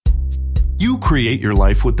You create your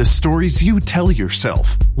life with the stories you tell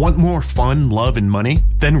yourself. Want more fun, love, and money?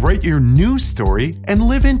 Then write your new story and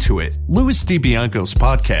live into it. Louis DiBianco's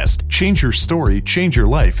podcast, Change Your Story, Change Your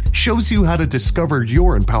Life, shows you how to discover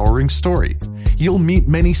your empowering story. You'll meet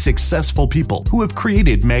many successful people who have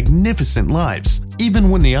created magnificent lives, even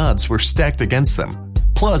when the odds were stacked against them.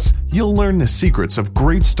 Plus, you'll learn the secrets of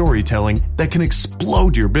great storytelling that can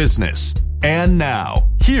explode your business. And now,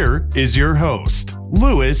 here is your host,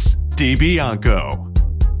 Louis DiBianco.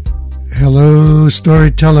 Hello,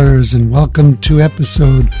 storytellers, and welcome to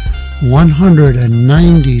episode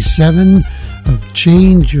 197 of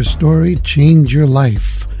Change Your Story, Change Your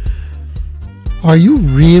Life. Are you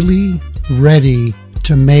really ready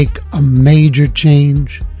to make a major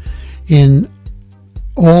change in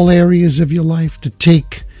all areas of your life, to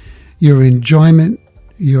take your enjoyment,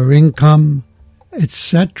 your income,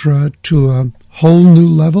 etc. to a whole new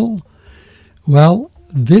level? Well,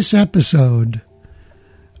 this episode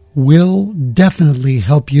will definitely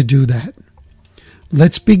help you do that.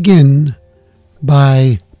 Let's begin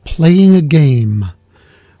by playing a game.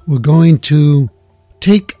 We're going to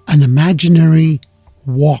take an imaginary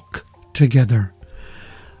walk together.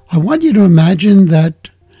 I want you to imagine that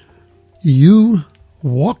you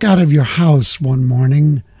walk out of your house one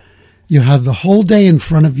morning, you have the whole day in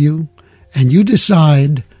front of you, and you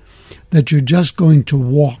decide that you're just going to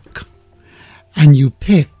walk, and you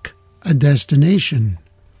pick a destination.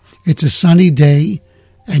 It's a sunny day,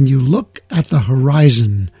 and you look at the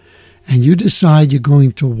horizon, and you decide you're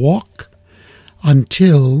going to walk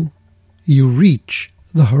until you reach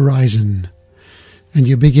the horizon. And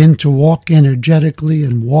you begin to walk energetically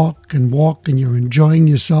and walk, and you're enjoying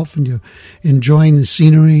yourself, and you're enjoying the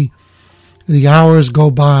scenery. The hours go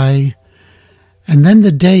by, and then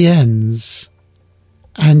the day ends,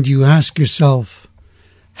 and you ask yourself,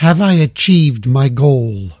 have I achieved my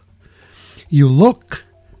goal? You look,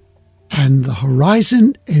 and the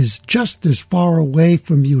horizon is just as far away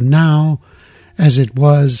from you now as it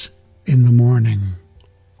was in the morning.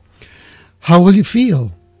 How will you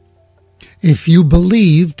feel if you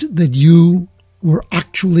believed that you were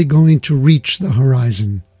actually going to reach the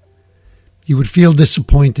horizon? You would feel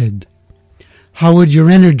disappointed. How would your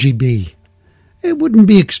energy be? It wouldn't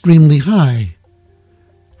be extremely high.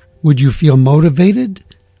 Would you feel motivated?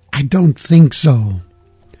 I don't think so.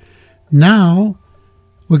 Now,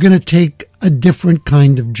 we're going to take a different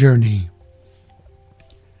kind of journey.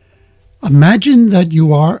 Imagine that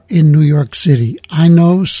you are in New York City. I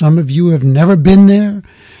know some of you have never been there,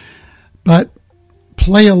 but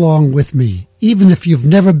play along with me. Even if you've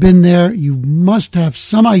never been there, you must have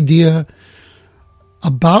some idea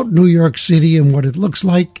about New York City and what it looks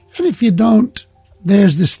like. And if you don't,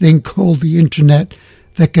 there's this thing called the internet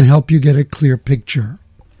that can help you get a clear picture.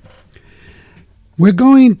 We're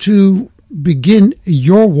going to begin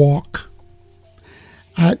your walk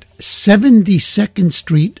at 72nd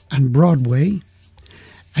Street and Broadway,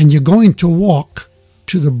 and you're going to walk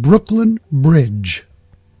to the Brooklyn Bridge.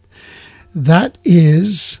 That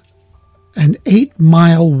is an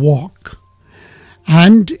 8-mile walk,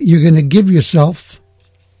 and you're going to give yourself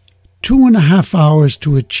 2.5 hours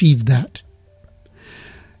to achieve that.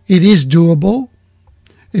 It is doable.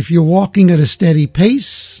 If you're walking at a steady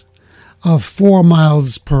pace of 4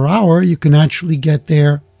 miles per hour, you can actually get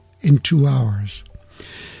there in 2 hours.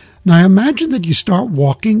 Now imagine that you start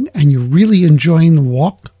walking and you're really enjoying the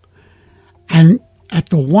walk, and at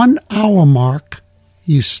the 1 hour mark,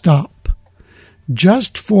 you stop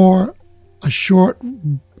just for a short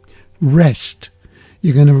rest.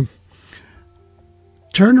 You're going to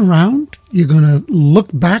turn around, you're going to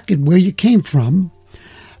look back at where you came from,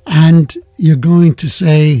 and you're going to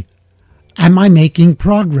say, am I making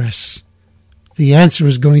progress? The answer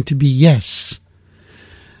is going to be yes.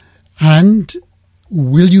 And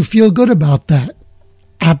will you feel good about that?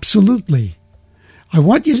 Absolutely. I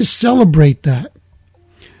want you to celebrate that,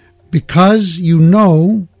 because you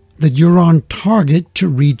know that you're on target to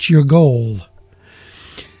reach your goal.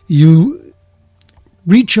 You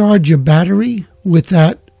recharge your battery with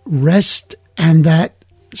that rest and that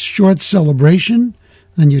short celebration.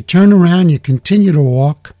 Then you turn around, you continue to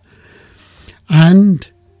walk, and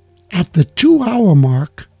at the 2 hour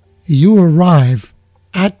mark, you arrive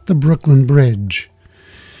at the Brooklyn Bridge.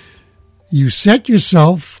 You set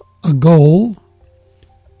yourself a goal,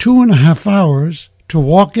 2.5 hours, to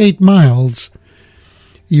walk 8 miles.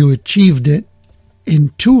 You achieved it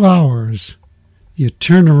in 2 hours. You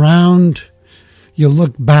turn around, you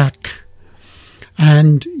look back,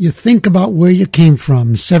 and you think about where you came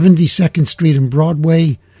from, 72nd Street and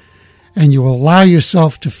Broadway, and you allow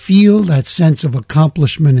yourself to feel that sense of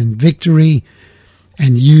accomplishment and victory,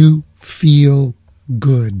 and you feel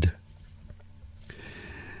good.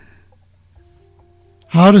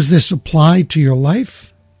 How does this apply to your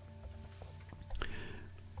life?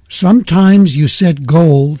 Sometimes you set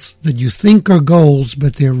goals that you think are goals,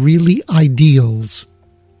 but they're really ideals.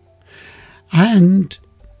 And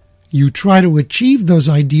you try to achieve those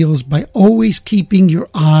ideals by always keeping your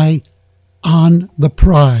eye on the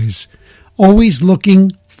prize, always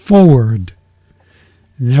looking forward,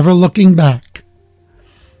 never looking back.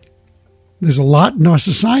 There's a lot in our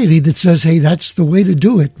society that says, hey, that's the way to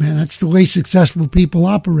do it, man. That's the way successful people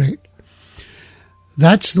operate.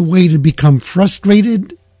 That's the way to become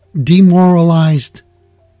frustrated, demoralized,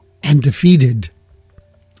 and defeated.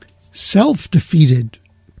 Self-defeated.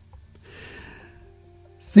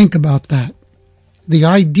 Think about that. The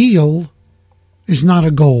ideal is not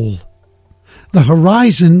a goal. The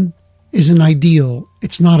horizon is an ideal.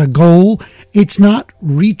 It's not a goal. It's not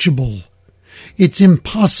reachable. It's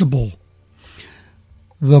impossible.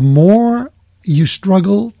 The more you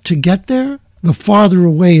struggle to get there, the farther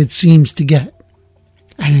away it seems to get.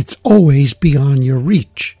 And it's always beyond your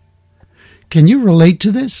reach. Can you relate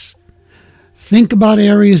to this? Think about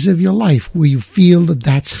areas of your life where you feel that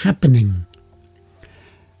that's happening.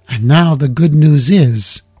 And now the good news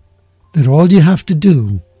is that all you have to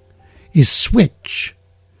do is switch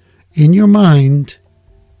in your mind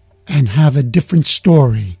and have a different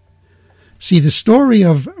story. See, the story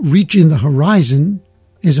of reaching the horizon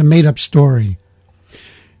is a made-up story.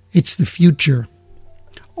 It's the future.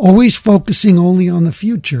 Always focusing only on the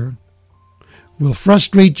future will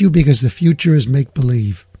frustrate you because the future is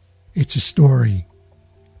make-believe. It's a story.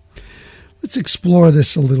 Let's explore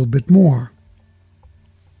this a little bit more.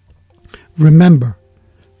 Remember,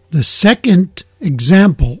 the second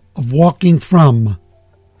example of walking from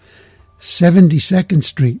 72nd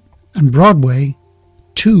Street and Broadway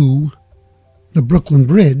to the Brooklyn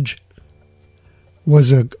Bridge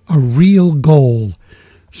was a real goal.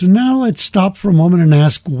 So now let's stop for a moment and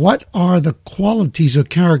ask, what are the qualities or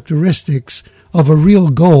characteristics of a real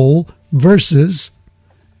goal versus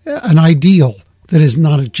an ideal that is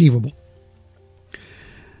not achievable?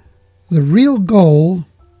 The real goal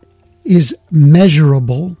is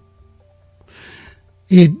measurable.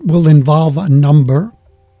 It will involve a number.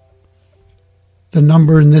 The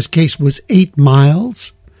number in this case was 8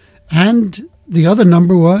 miles, and the other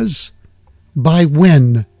number was by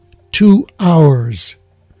when? 2 hours.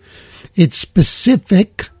 It's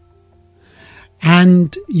specific,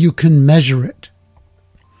 and you can measure it.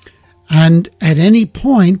 And at any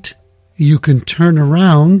point, you can turn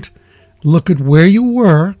around, look at where you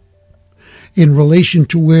were in relation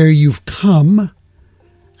to where you've come,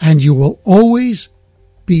 and you will always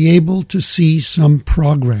be able to see some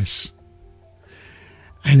progress.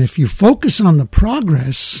 And if you focus on the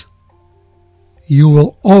progress, you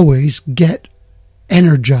will always get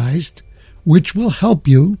energized, which will help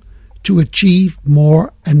you to achieve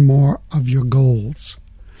more and more of your goals.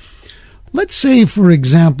 Let's say, for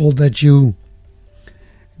example, that you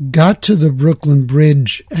got to the Brooklyn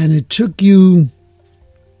Bridge and it took you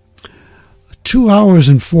 2 hours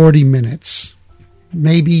and 40 minutes.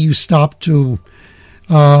 Maybe you stopped to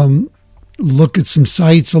look at some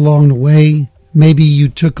sights along the way. Maybe you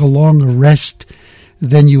took a longer rest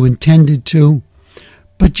than you intended to.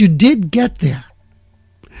 But you did get there.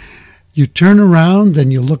 You turn around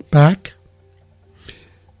and you look back.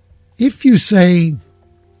 If you say,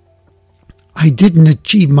 I didn't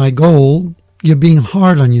achieve my goal, you're being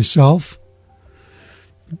hard on yourself.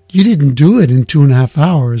 You didn't do it in 2.5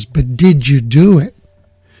 hours, but did you do it?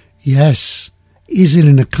 Yes. Is it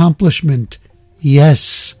an accomplishment?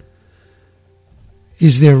 Yes.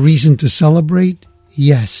 Is there reason to celebrate?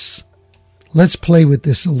 Yes. Let's play with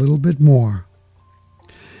this a little bit more.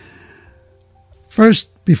 First,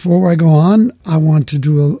 before I go on, I want to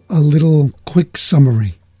do a little quick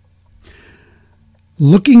summary.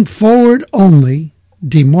 Looking forward only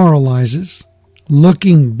demoralizes.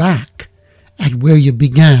 Looking back at where you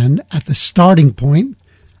began, at the starting point,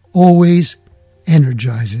 always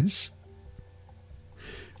energizes.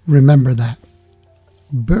 Remember that.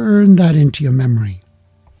 Burn that into your memory.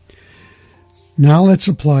 Now let's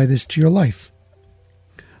apply this to your life.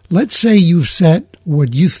 Let's say you've set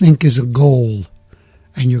what you think is a goal,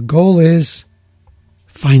 and your goal is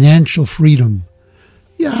financial freedom.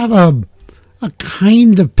 You have a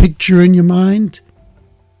kind of picture in your mind,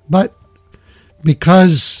 but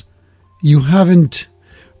because you haven't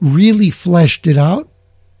really fleshed it out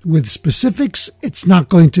with specifics, it's not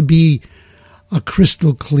going to be a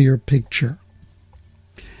crystal clear picture.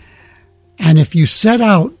 And if you set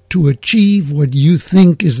out to achieve what you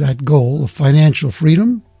think is that goal of financial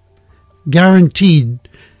freedom, guaranteed,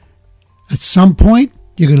 At some point,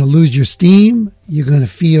 you're going to lose your steam. You're going to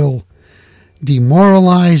feel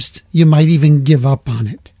demoralized. You might even give up on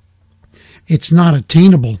it. It's not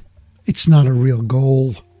attainable. It's not a real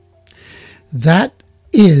goal. That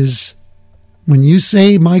is, when you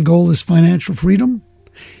say my goal is financial freedom,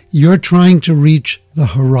 you're trying to reach the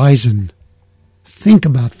horizon. Think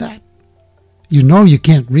about that. You know you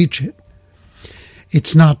can't reach it.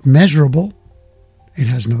 It's not measurable. It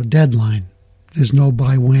has no deadline. There's no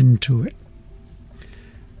by when to it.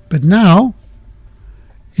 But now,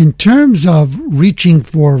 in terms of reaching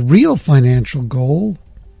for a real financial goal,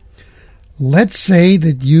 let's say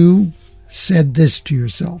that you said this to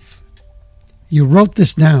yourself. You wrote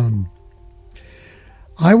this down.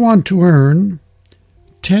 I want to earn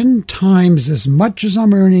 10 times as much as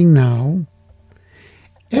I'm earning now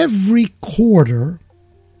every quarter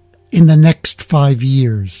in the next 5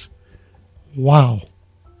 years. Wow.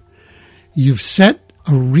 You've set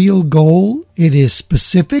a real goal. It is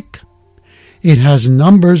specific. It has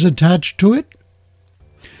numbers attached to it.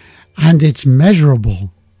 And it's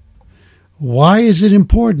measurable. Why is it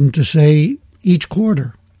important to say each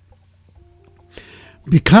quarter?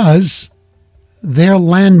 Because they're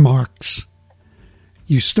landmarks.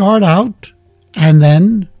 You start out, and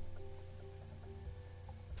then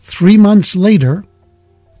 3 months later,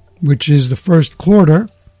 which is the first quarter,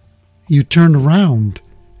 you turn around,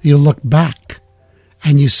 you look back,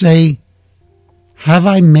 and you say, have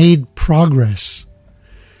I made progress?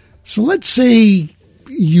 So let's say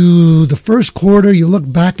the first quarter, you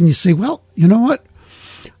look back and you say, well, you know what?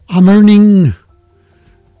 I'm earning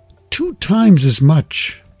 2 times as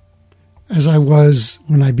much as I was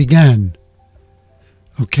when I began.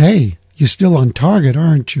 Okay, you're still on target,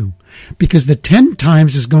 aren't you? Because the 10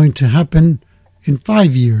 times is going to happen in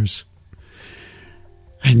 5 years.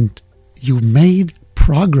 And you made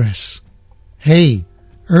progress. Hey,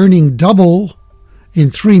 earning double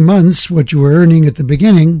in 3 months what you were earning at the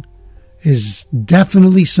beginning is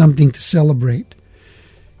definitely something to celebrate.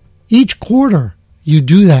 Each quarter, you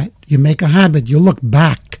do that. You make a habit. You look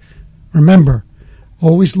back. Remember,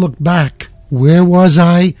 always look back. Where was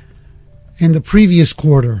I in the previous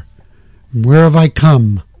quarter? Where have I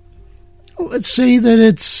come? Let's say that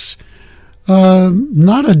it's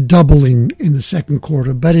not a doubling in the second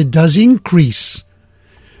quarter, but it does increase.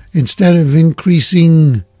 Instead of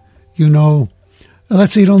increasing,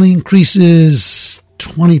 let's say it only increases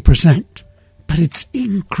 20%, but it's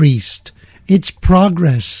increased. It's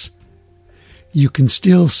progress. You can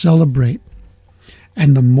still celebrate.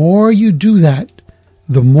 And the more you do that,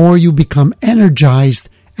 the more you become energized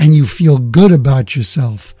and you feel good about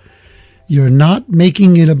yourself. You're not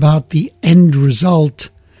making it about the end result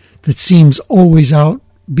that seems always out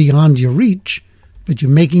beyond your reach, but you're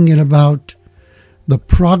making it about the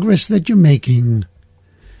progress that you're making.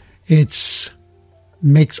 It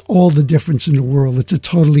makes all the difference in the world. It's a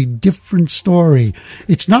totally different story.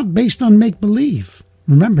 It's not based on make-believe.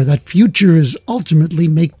 Remember, that future is ultimately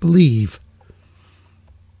make-believe.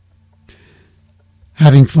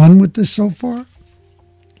 Having fun with this so far?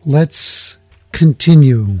 Let's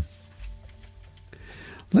continue.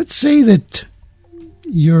 Let's say that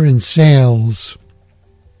you're in sales.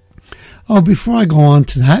 Oh, before I go on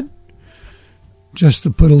to that, just to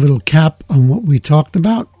put a little cap on what we talked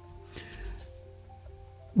about,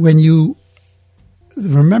 when you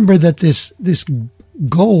remember that this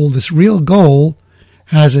goal, this real goal,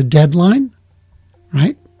 has a deadline,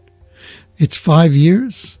 right? It's 5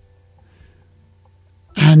 years,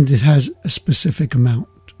 and it has a specific amount.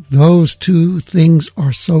 Those two things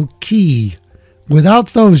are so key. Without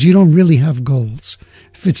those, you don't really have goals.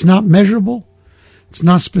 If it's not measurable, it's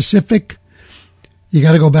not specific, you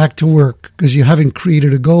got to go back to work because you haven't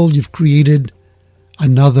created a goal. You've created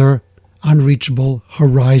another unreachable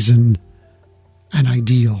horizon, an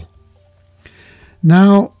ideal.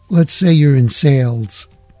 Now, let's say you're in sales.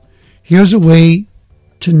 Here's a way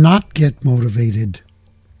to not get motivated.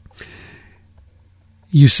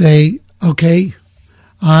 You say, okay,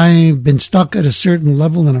 I've been stuck at a certain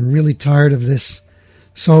level and I'm really tired of this.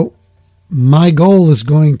 So my goal is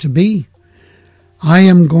going to be, I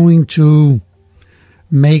am going to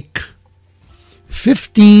make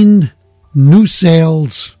 15 new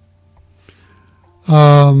sales.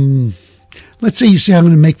 Let's say you say I'm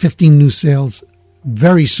going to make 15 new sales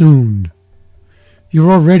very soon.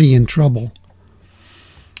 You're already in trouble.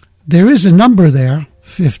 There is a number there,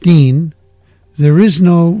 15. There is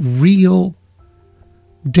no real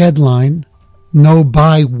deadline, no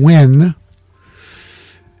by when.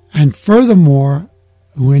 And furthermore,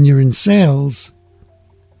 when you're in sales,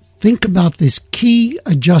 think about this key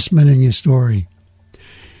adjustment in your story.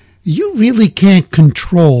 You really can't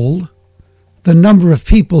control the number of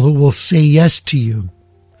people who will say yes to you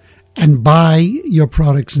and buy your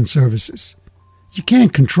products and services. You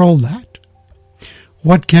can't control that.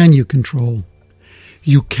 What can you control?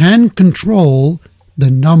 You can control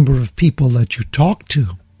the number of people that you talk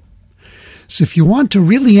to. So if you want to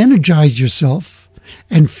really energize yourself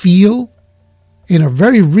and feel in a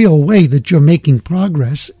very real way that you're making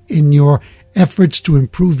progress in your efforts to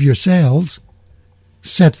improve your sales,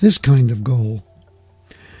 set this kind of goal.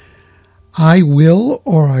 I will,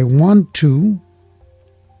 or I want to,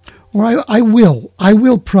 or I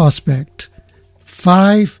will prospect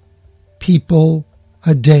 5 people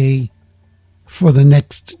a day for the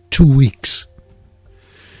next 2 weeks.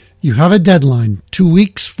 You have a deadline, 2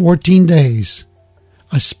 weeks, 14 days,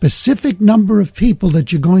 a specific number of people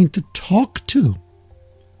that you're going to talk to.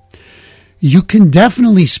 You can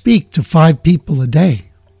definitely speak to 5 people a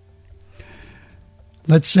day.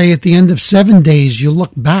 Let's say at the end of 7 days, you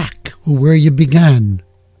look back where you began.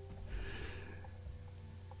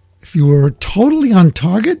 If you were totally on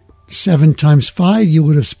target, 7 times 5, you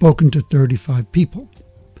would have spoken to 35 people.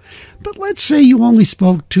 But let's say you only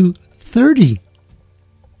spoke to 30.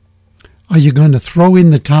 Are you going to throw in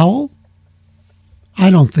the towel? I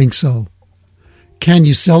don't think so. Can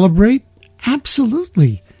you celebrate?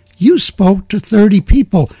 Absolutely. You spoke to 30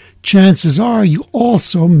 people. Chances are you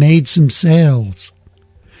also made some sales.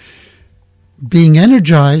 Being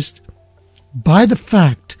energized by the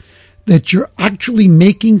fact that you're actually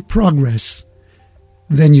making progress,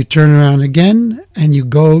 then you turn around again and you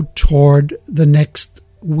go toward the next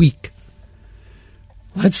week.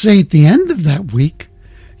 Let's say at the end of that week,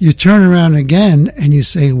 you turn around again and you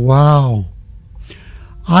say, wow,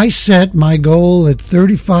 I set my goal at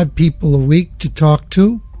 35 people a week to talk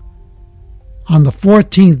to. On the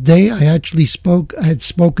 14th day, I had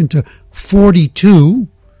spoken to 42,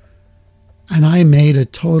 and I made a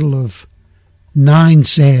total of 9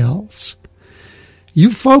 sales.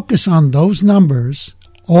 You focus on those numbers,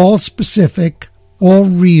 all specific, all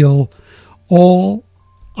real, all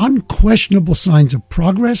unquestionable signs of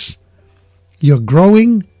progress. You're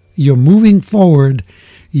growing, you're moving forward,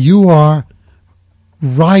 you are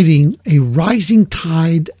riding a rising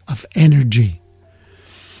tide of energy.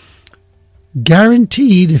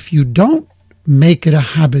 Guaranteed, if you don't make it a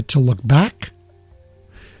habit to look back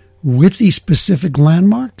with these specific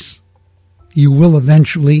landmarks, you will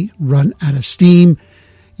eventually run out of steam.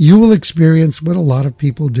 You will experience what a lot of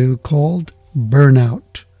people do called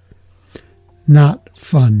burnout. Not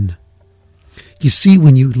fun. You see,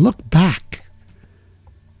 when you look back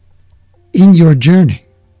in your journey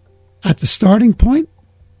at the starting point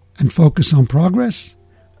and focus on progress,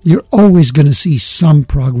 you're always going to see some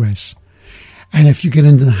progress. And if you get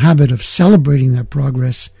into the habit of celebrating that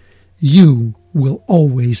progress, you will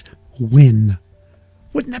always win.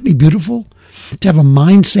 Wouldn't that be beautiful? To have a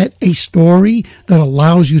mindset, a story that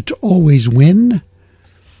allows you to always win?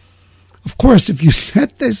 Of course, if you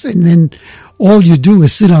set this and then all you do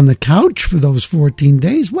is sit on the couch for those 14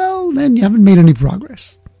 days, well, then you haven't made any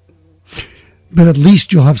progress. But at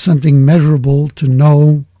least you'll have something measurable to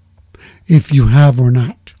know if you have or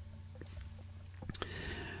not.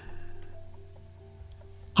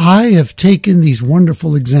 I have taken these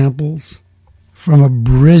wonderful examples from a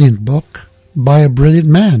brilliant book by a brilliant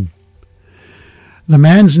man. The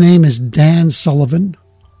man's name is Dan Sullivan.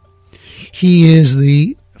 He is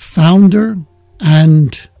the founder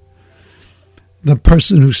and the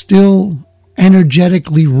person who still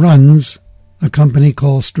energetically runs a company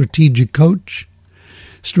called Strategic Coach.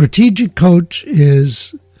 Strategic Coach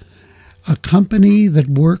is a company that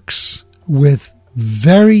works with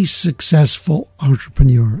very successful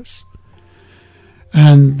entrepreneurs.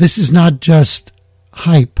 And this is not just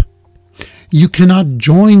hype. You cannot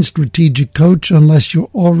join Strategic Coach unless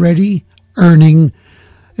you're already earning.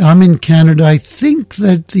 I'm in Canada. I think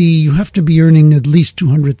that you have to be earning at least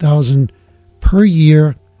 $200,000 per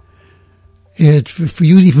year for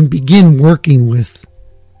you to even begin working with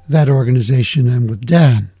that organization and with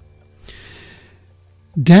Dan.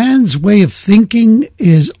 Dan's way of thinking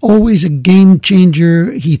is always a game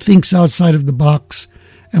changer. He thinks outside of the box.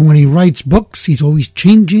 And when he writes books, he's always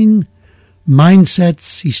changing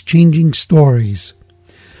mindsets. He's changing stories.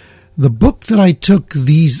 The book that I took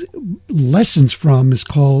these lessons from is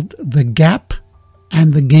called The Gap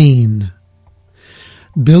and the Gain.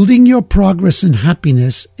 Building your progress and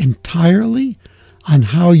happiness entirely on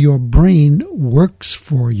how your brain works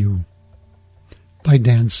for you, by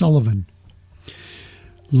Dan Sullivan.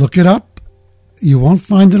 Look it up. You won't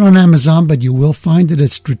find it on Amazon, but you will find it at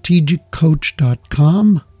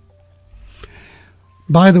strategiccoach.com.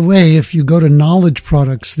 By the way, if you go to Knowledge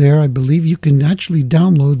Products there, I believe you can actually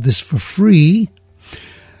download this for free.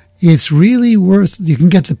 It's really worth, you can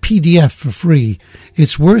get the PDF for free.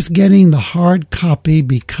 It's worth getting the hard copy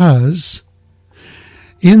because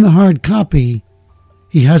in the hard copy,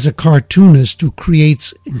 he has a cartoonist who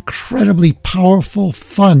creates incredibly powerful,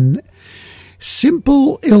 fun,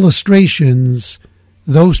 simple illustrations.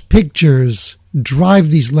 Those pictures drive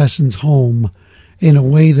these lessons home in a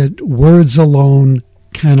way that words alone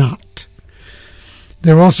cannot.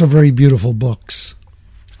 They're also very beautiful books.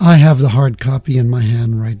 I have the hard copy in my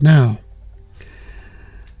hand right now.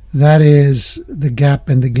 That is The Gap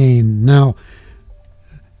and the Gain. Now,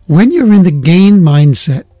 when you're in the gain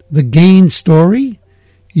mindset, the gain story,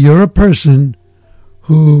 you're a person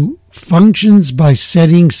who functions by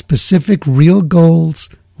setting specific real goals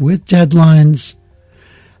with deadlines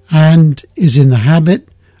and is in the habit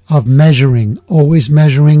of measuring, always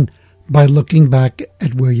measuring by looking back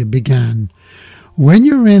at where you began. When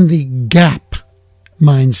you're in the gap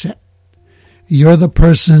mindset, you're the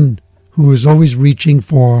person who is always reaching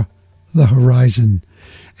for the horizon,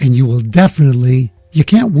 and you will definitely, you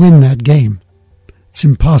can't win that game. It's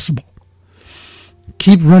impossible.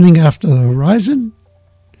 Keep running after the horizon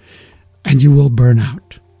and you will burn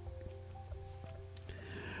out.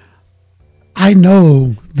 I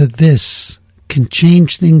know that this can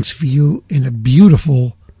change things for you in a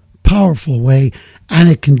beautiful, powerful way, and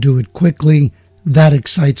it can do it quickly. That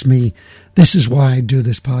excites me. This is why I do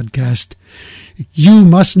this podcast. You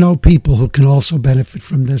must know people who can also benefit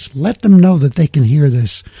from this. Let them know that they can hear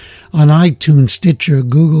this on iTunes, Stitcher,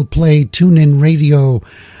 Google Play, TuneIn Radio,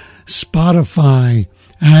 Spotify,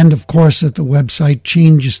 and of course at the website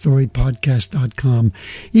changeyourstorypodcast.com.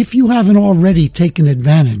 If you haven't already taken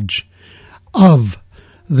advantage of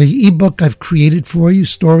the ebook I've created for you,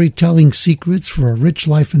 Storytelling Secrets for a Rich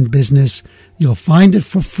Life and Business, you'll find it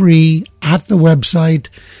for free at the website.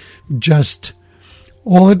 Just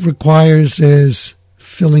all it requires is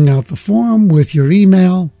filling out the form with your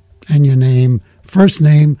email and your name, first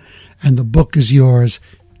name, and the book is yours,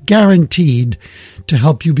 guaranteed to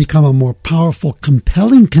help you become a more powerful,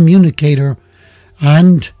 compelling communicator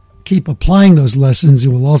and keep applying those lessons. It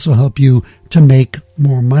will also help you to make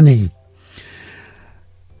more money.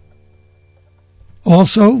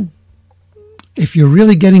 Also, if you're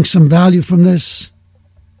really getting some value from this,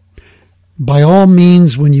 by all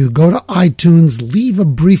means, when you go to iTunes, leave a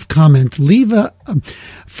brief comment. Leave a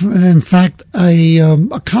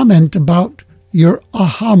comment about your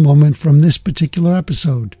aha moment from this particular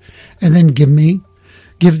episode. And then give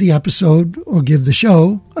the episode or give the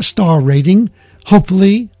show a star rating.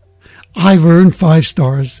 Hopefully, I've earned 5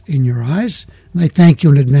 stars in your eyes. And I thank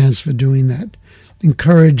you in advance for doing that.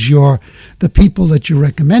 Encourage the people that you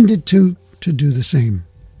recommend it to do the same.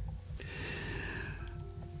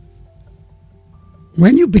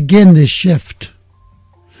 When you begin this shift,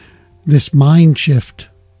 this mind shift,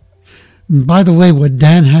 and by the way, what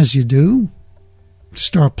Dan has you do to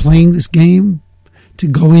start playing this game, to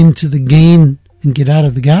go into the gain and get out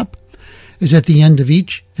of the gap, is at the end of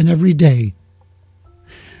each and every day.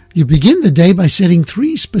 You begin the day by setting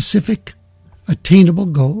 3 specific attainable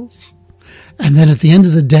goals. And then at the end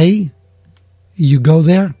of the day, you go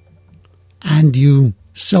there and you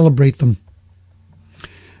celebrate them.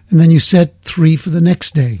 And then you set 3 for the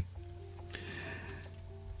next day.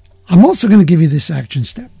 I'm also going to give you this action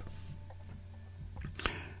step.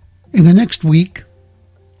 In the next week,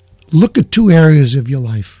 look at 2 areas of your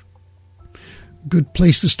life. Good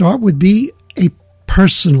place to start would be a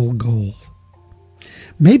personal goal.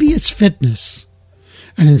 Maybe it's fitness.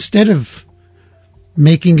 And instead of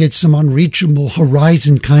making it some unreachable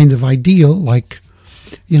horizon kind of ideal, like,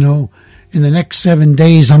 in the next 7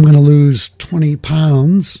 days I'm going to lose 20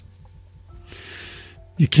 pounds.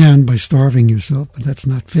 You can by starving yourself, but that's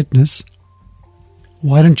not fitness.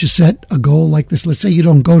 Why don't you set a goal like this? Let's say you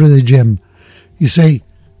don't go to the gym. You say,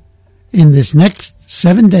 in this next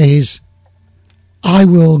 7 days, I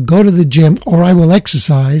will go to the gym or I will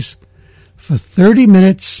exercise for 30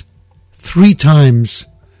 minutes 3 times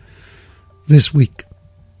this week.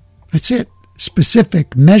 That's it.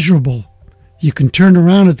 Specific, measurable. You can turn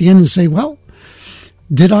around at the end and say, well,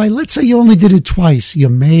 let's say you only did it twice. You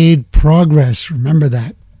made progress. Remember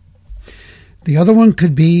that. The other one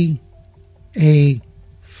could be a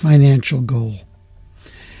financial goal.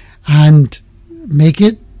 And make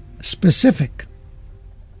it specific.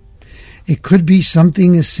 It could be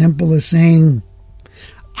something as simple as saying,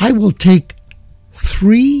 I will take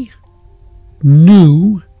 3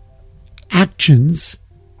 new actions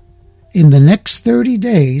in the next 30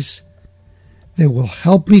 days that will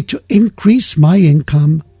help me to increase my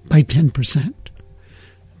income by 10%.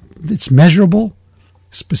 It's measurable,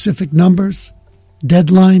 specific numbers,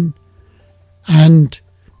 deadline, and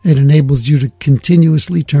it enables you to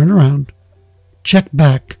continuously turn around, check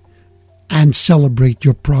back, and celebrate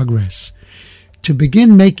your progress. To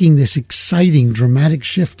begin making this exciting, dramatic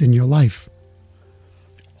shift in your life,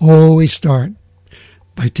 always start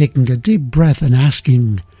by taking a deep breath and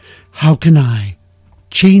asking, how can I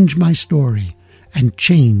change my story and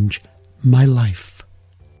change my life?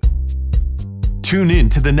 Tune in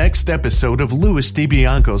to the next episode of Louis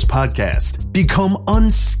DiBianco's podcast. Become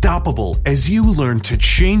unstoppable as you learn to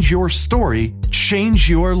change your story, change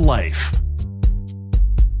your life.